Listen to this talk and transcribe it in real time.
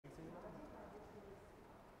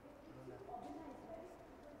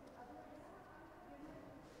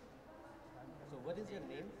is your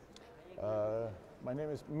name? My name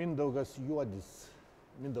is Mindaugas Juodis.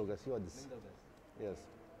 Mindaugas Juodis. Mindaugas. Yes.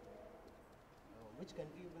 Which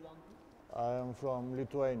country you belong to? I am from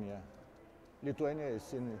Lithuania. Lithuania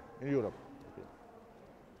is in Europe. Okay.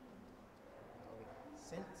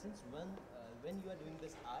 Since when you are doing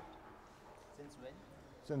this art? Since when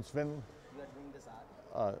Since when you are doing this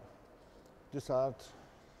art? this art?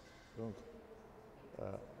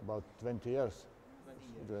 About 20 years. 20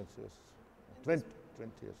 years. 20 years. And 20,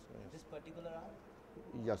 20 years. Yes. This particular art?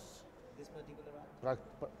 Yes. This particular art?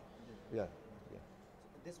 Yeah.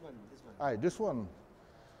 This one. This one.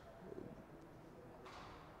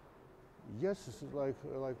 Yes, it's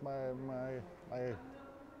like my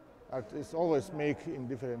art is always make in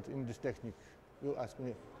this technique. You ask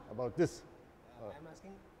me about this. I'm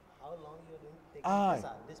asking how long you are doing taking this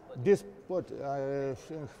art? This pot. I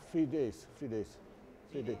think 3 days. 3 days.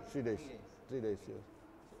 3 days. 3 days. 3 days. Yes.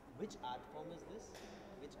 So which art form is this?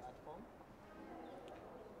 Which art form?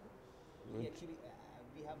 We actually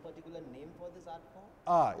we have particular name for this art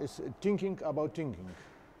form. It's thinking about thinking.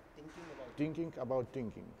 Thinking about. Thinking about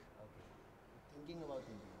thinking. Okay. Thinking about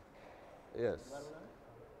thinking. Yes.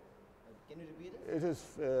 Can you repeat it? It is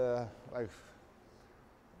like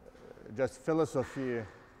just philosophy.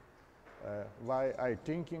 Why I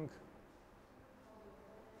thinking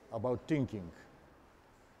about thinking.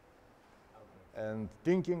 Okay. And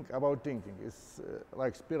thinking about thinking is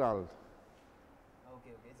like spiral.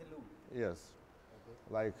 Okay. It's a loop. Yes. Okay.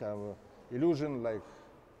 Like illusion, like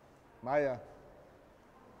Maya.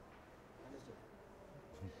 Understood.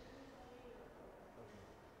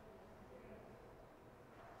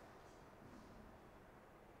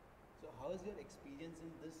 So how is your experience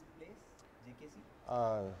in this place, JKC?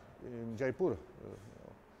 In Jaipur.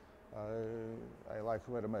 I like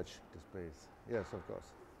very much this place. Yes, of course.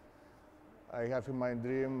 I have in my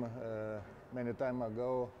dream many time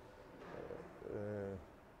ago.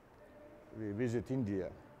 We visit India,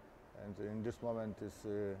 and in this moment is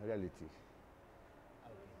reality.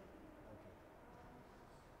 Okay.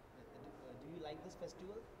 Do you like this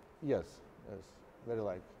festival? Yes, very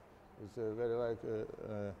like. It's very like.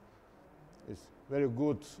 It's very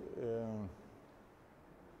good. You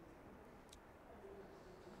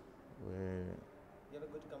have a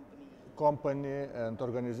good company. Company and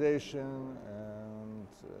organization and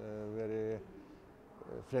very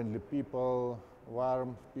friendly people,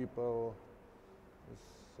 warm people.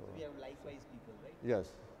 So we have likewise people, right? Yes.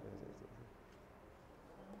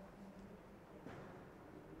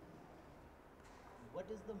 What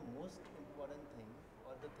is the most important thing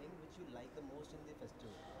or the thing which you like the most in the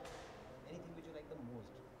festival? Anything which you like the most?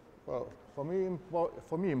 Well, for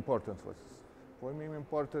me important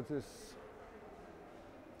is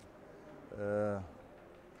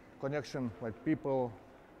connection with people,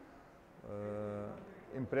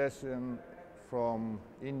 impression from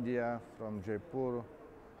India, from Jaipur,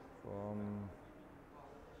 from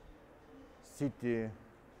city,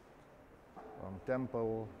 from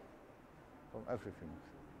temple, from everything,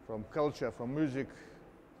 from culture, from music.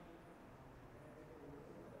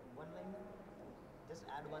 One line, just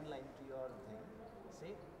add one line to your thing.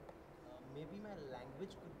 Say, maybe my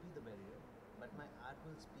language could be the barrier, but my art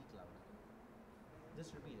will speak louder.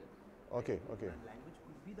 Just repeat it. Okay. My language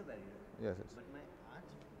could be the barrier, Yes. but my art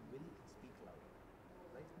will speak louder.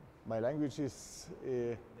 Right? My language is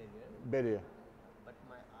a Barrier, but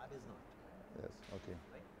my art is not. Yes. Okay.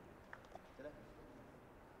 Right? Did I?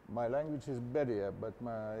 My language is barrier, but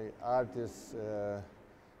my art is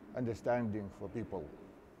understanding for people.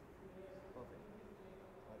 Perfect.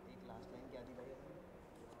 और एक last line क्या थी भाई?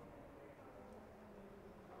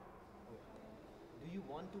 Do you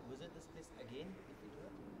want to visit this place again if it were?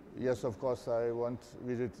 Yes, of course, I want to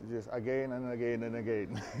visit this again and again and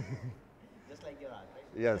again. Just like your art, right?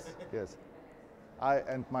 Yes. I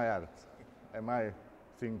and my art and my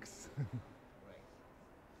things. Right.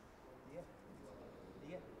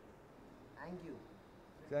 Yeah. Thank you.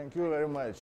 Thank you very much.